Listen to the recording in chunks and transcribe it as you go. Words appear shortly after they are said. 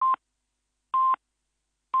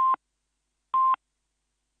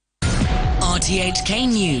RTHK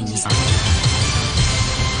News.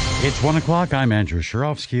 It's 1 o'clock. I'm Andrew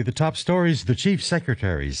Shirovsky. The top stories: the Chief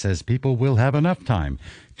Secretary says people will have enough time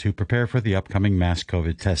to prepare for the upcoming mass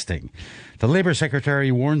COVID testing. The Labor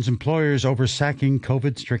Secretary warns employers over sacking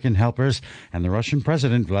COVID-stricken helpers, and the Russian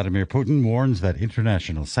President Vladimir Putin warns that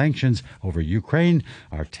international sanctions over Ukraine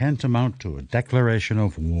are tantamount to a declaration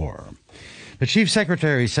of war. The Chief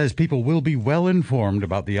Secretary says people will be well informed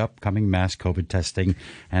about the upcoming mass COVID testing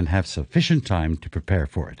and have sufficient time to prepare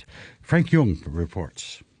for it. Frank Yung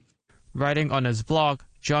reports. Writing on his blog,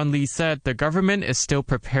 John Lee said the government is still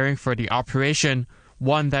preparing for the operation,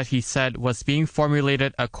 one that he said was being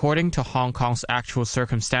formulated according to Hong Kong's actual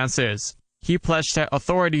circumstances. He pledged that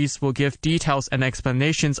authorities will give details and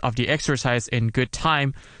explanations of the exercise in good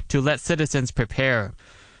time to let citizens prepare.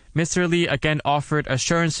 Mr. Lee again offered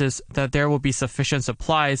assurances that there will be sufficient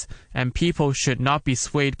supplies and people should not be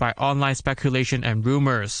swayed by online speculation and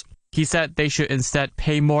rumors. He said they should instead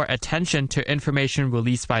pay more attention to information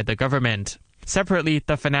released by the government. Separately,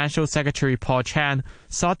 the Financial Secretary Paul Chan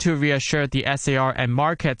sought to reassure the SAR and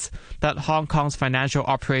markets that Hong Kong's financial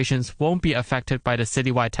operations won't be affected by the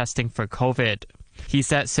citywide testing for COVID. He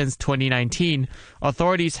said since 2019,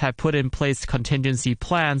 authorities have put in place contingency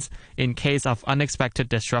plans in case of unexpected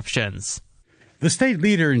disruptions. The state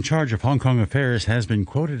leader in charge of Hong Kong affairs has been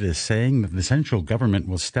quoted as saying that the central government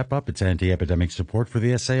will step up its anti-epidemic support for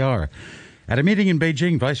the SAR. At a meeting in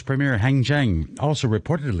Beijing, Vice Premier Hang Zheng also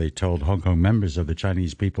reportedly told Hong Kong members of the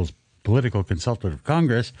Chinese People's Political Consultative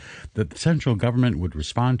Congress that the central government would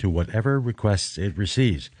respond to whatever requests it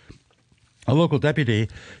receives. A local deputy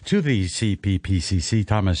to the CPPCC,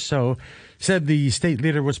 Thomas So, said the state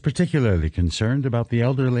leader was particularly concerned about the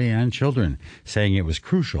elderly and children, saying it was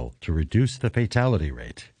crucial to reduce the fatality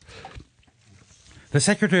rate. The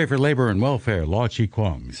Secretary for Labor and Welfare, Law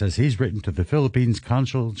Chi-kwong, says he's written to the Philippines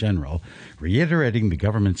Consul General reiterating the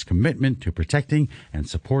government's commitment to protecting and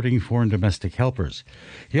supporting foreign domestic helpers.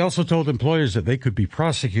 He also told employers that they could be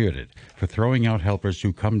prosecuted for throwing out helpers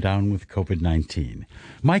who come down with COVID-19.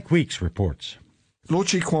 Mike Weeks reports. Law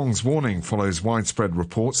Chi-kwong's warning follows widespread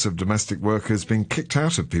reports of domestic workers being kicked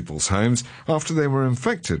out of people's homes after they were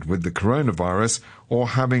infected with the coronavirus or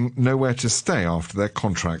having nowhere to stay after their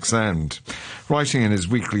contracts end. Writing in his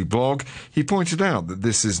weekly blog, he pointed out that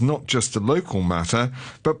this is not just a local matter,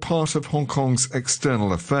 but part of Hong Kong's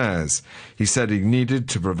external affairs. He said he needed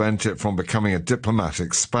to prevent it from becoming a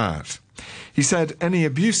diplomatic spat. He said any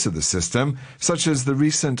abuse of the system, such as the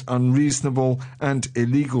recent unreasonable and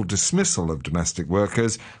illegal dismissal of domestic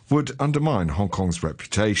workers, would undermine Hong Kong's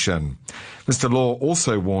reputation. Mr. Law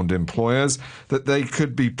also warned employers that they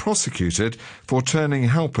could be prosecuted for turning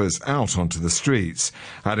helpers out onto the streets,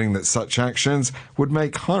 adding that such actions would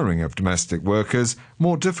make hiring of domestic workers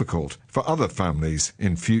more difficult for other families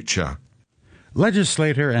in future.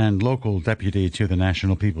 Legislator and local deputy to the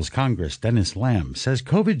National People's Congress, Dennis Lam, says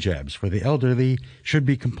COVID jabs for the elderly should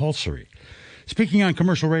be compulsory. Speaking on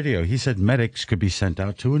commercial radio, he said medics could be sent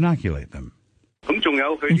out to inoculate them.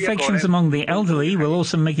 Infections among the elderly will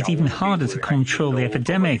also make it even harder to control the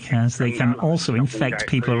epidemic, as they can also infect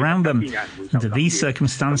people around them. Under these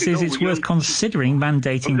circumstances, it's worth considering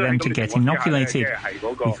mandating them to get inoculated.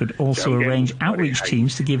 We could also arrange outreach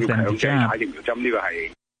teams to give them the jab.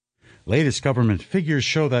 Latest government figures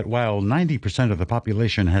show that while 90% of the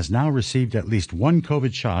population has now received at least one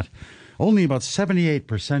COVID shot, only about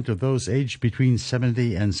 78% of those aged between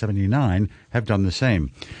 70 and 79 have done the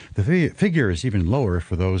same. The figure is even lower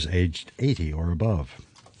for those aged 80 or above.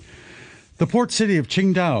 The port city of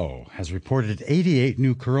Qingdao has reported 88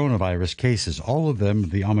 new coronavirus cases, all of them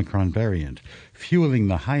the Omicron variant, fueling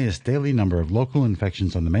the highest daily number of local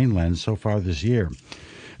infections on the mainland so far this year.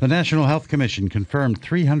 The National Health Commission confirmed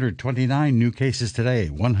 329 new cases today,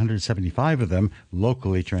 175 of them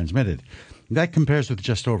locally transmitted. That compares with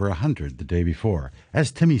just over 100 the day before,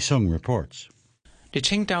 as Timmy Sung reports. The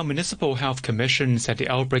Qingdao Municipal Health Commission said the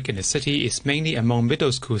outbreak in the city is mainly among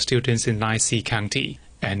middle school students in Nai Si County.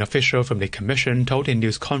 An official from the commission told a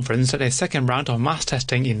news conference that a second round of mass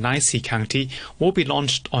testing in Nai Si County will be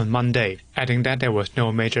launched on Monday, adding that there was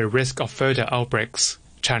no major risk of further outbreaks.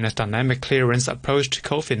 China's dynamic clearance approach to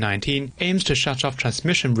COVID-19 aims to shut off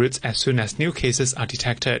transmission routes as soon as new cases are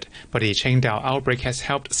detected, but the Qingdao outbreak has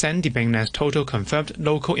helped send the mainland's total confirmed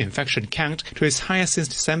local infection count to its highest since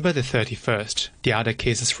December the 31st. The other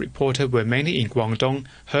cases reported were mainly in Guangdong,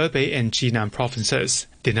 Hebei and Jinan provinces.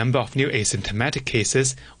 The number of new asymptomatic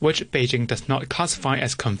cases, which Beijing does not classify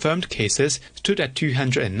as confirmed cases, stood at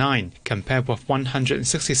 209, compared with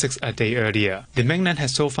 166 a day earlier. The mainland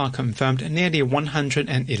has so far confirmed nearly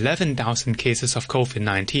 111,000 cases of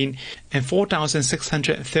COVID-19 and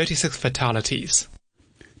 4,636 fatalities.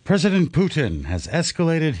 President Putin has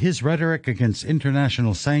escalated his rhetoric against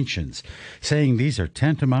international sanctions, saying these are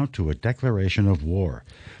tantamount to a declaration of war.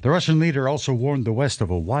 The Russian leader also warned the West of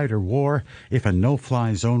a wider war if a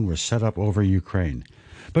no-fly zone were set up over Ukraine.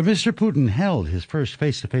 But Mr. Putin held his first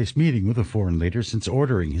face-to-face meeting with a foreign leader since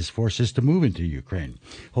ordering his forces to move into Ukraine,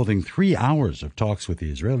 holding 3 hours of talks with the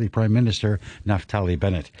Israeli Prime Minister Naftali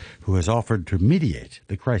Bennett, who has offered to mediate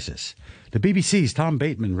the crisis. The BBC's Tom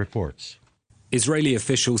Bateman reports. Israeli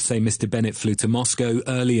officials say Mr. Bennett flew to Moscow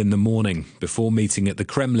early in the morning before meeting at the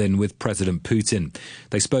Kremlin with President Putin.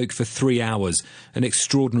 They spoke for 3 hours, an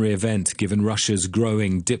extraordinary event given Russia's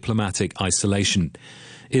growing diplomatic isolation.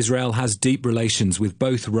 Israel has deep relations with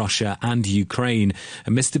both Russia and Ukraine,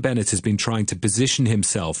 and Mr. Bennett has been trying to position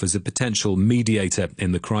himself as a potential mediator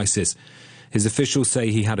in the crisis. His officials say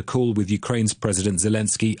he had a call with Ukraine's President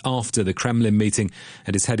Zelensky after the Kremlin meeting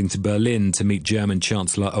and is heading to Berlin to meet German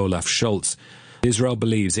Chancellor Olaf Scholz. Israel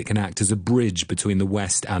believes it can act as a bridge between the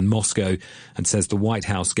West and Moscow and says the White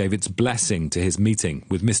House gave its blessing to his meeting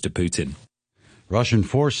with Mr. Putin. Russian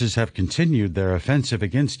forces have continued their offensive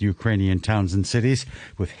against Ukrainian towns and cities,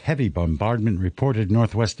 with heavy bombardment reported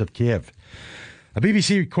northwest of Kiev. A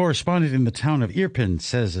BBC correspondent in the town of Irpin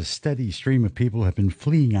says a steady stream of people have been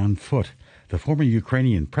fleeing on foot. The former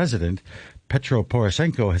Ukrainian president, Petro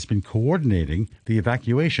Poroshenko, has been coordinating the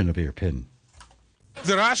evacuation of Irpin.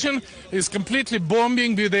 The Russian is completely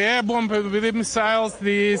bombing with the air bomb, with the missiles,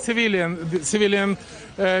 the civilian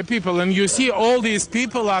people. And you see all these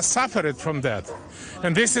people are suffering from that.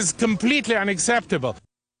 And this is completely unacceptable.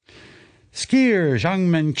 Skier Zhang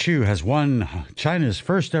Menqiu has won China's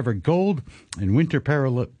first ever gold in Winter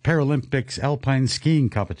Paralympics alpine skiing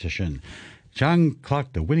competition. Zhang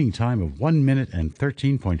clocked a winning time of 1 minute and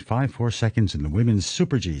 13.54 seconds in the women's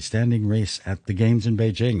Super G standing race at the Games in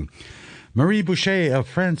Beijing. Marie Boucher of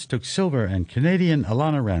France took silver and Canadian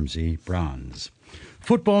Alana Ramsey bronze.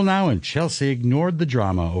 Football now, and Chelsea ignored the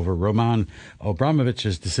drama over Roman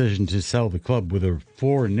Abramovich's decision to sell the club with a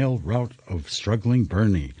 4-0 rout of struggling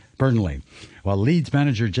Burnley, while Leeds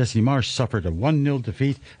manager Jesse Marsch suffered a 1-0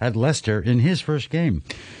 defeat at Leicester in his first game.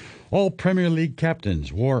 All Premier League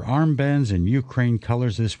captains wore armbands in Ukraine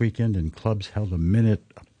colours this weekend, and clubs held a minute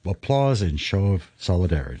applause in show of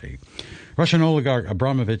solidarity. Russian oligarch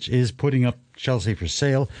Abramovich is putting up Chelsea for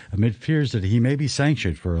sale amid fears that he may be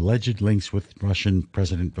sanctioned for alleged links with Russian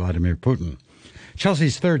President Vladimir Putin.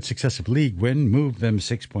 Chelsea's third successive league win moved them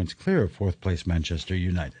 6 points clear of fourth-place Manchester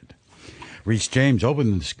United. Reece James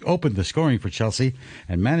opened the scoring for Chelsea,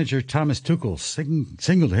 and manager Thomas Tuchel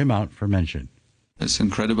singled him out for mention. It's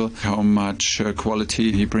incredible how much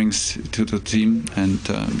quality he brings to the team, and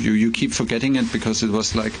you keep forgetting it because it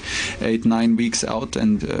was like 8-9 weeks out,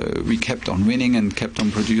 and we kept on winning and kept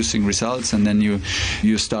on producing results, and then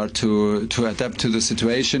you start to adapt to the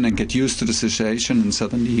situation and get used to the situation, and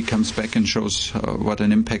suddenly he comes back and shows what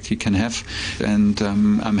an impact he can have, and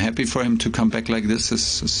I'm happy for him to come back like this.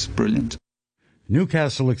 It's brilliant.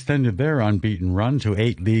 Newcastle extended their unbeaten run to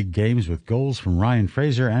 8 league games with goals from Ryan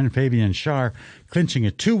Fraser and Fabian Schär, clinching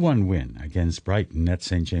a 2-1 win against Brighton at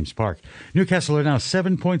St. James Park. Newcastle are now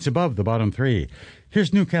 7 points above the bottom three.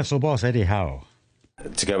 Here's Newcastle boss Eddie Howe.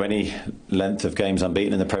 To go any length of games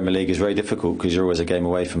unbeaten in the Premier League is very difficult because you're always a game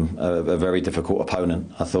away from a very difficult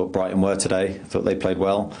opponent. I thought Brighton were today. I thought they played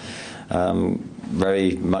well.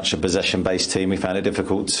 Very much a possession-based team. We found it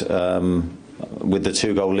difficult with the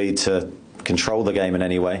 2-goal lead to control the game in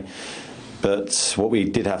any way, but what we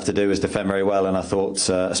did have to do is defend very well, and I thought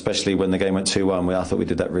especially when the game went 2-1, I thought we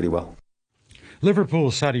did that really well.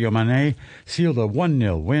 Liverpool's Sadio Mane sealed a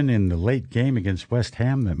 1-0 win in the late game against West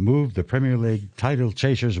Ham that moved the Premier League title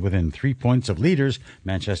chasers within 3 points of leaders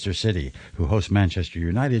Manchester City, who host Manchester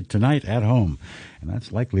United tonight at home. And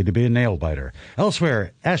that's likely to be a nail-biter.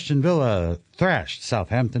 Elsewhere, Aston Villa thrashed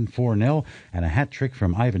Southampton 4-0, and a hat-trick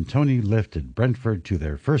from Ivan Toney lifted Brentford to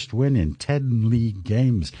their first win in 10 league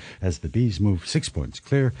games as the Bees move 6 points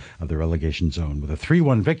clear of the relegation zone with a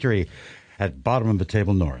 3-1 victory at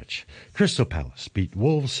bottom-of-the-table Norwich. Crystal Palace beat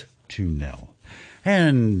Wolves 2-0.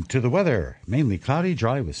 And to the weather, mainly cloudy,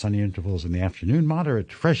 dry with sunny intervals in the afternoon,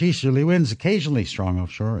 moderate, fresh easterly winds, occasionally strong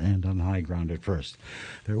offshore and on high ground at first.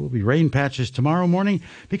 There will be rain patches tomorrow morning,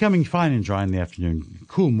 becoming fine and dry in the afternoon,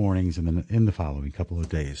 cool mornings in the following couple of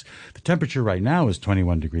days. The temperature right now is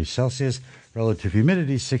 21 degrees Celsius, relative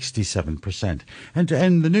humidity 67%. And to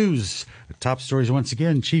end the news, top stories once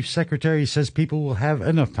again, Chief Secretary says people will have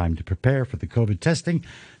enough time to prepare for the COVID testing.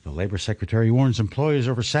 The Labor Secretary warns employers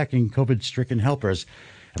over sacking COVID-stricken helpers.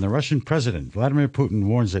 And the Russian President, Vladimir Putin,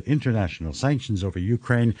 warns that international sanctions over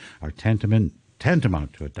Ukraine are tantamount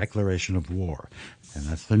to a declaration of war. And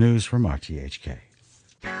that's the news from RTHK.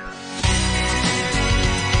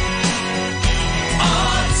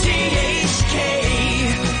 RTHK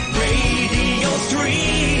Radio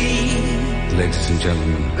 3. Ladies and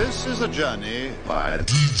gentlemen, this is a journey by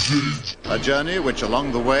DJ. A journey which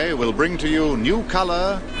along the way will bring to you new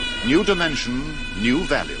color, new dimension, new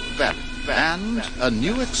value, and a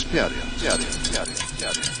new experience.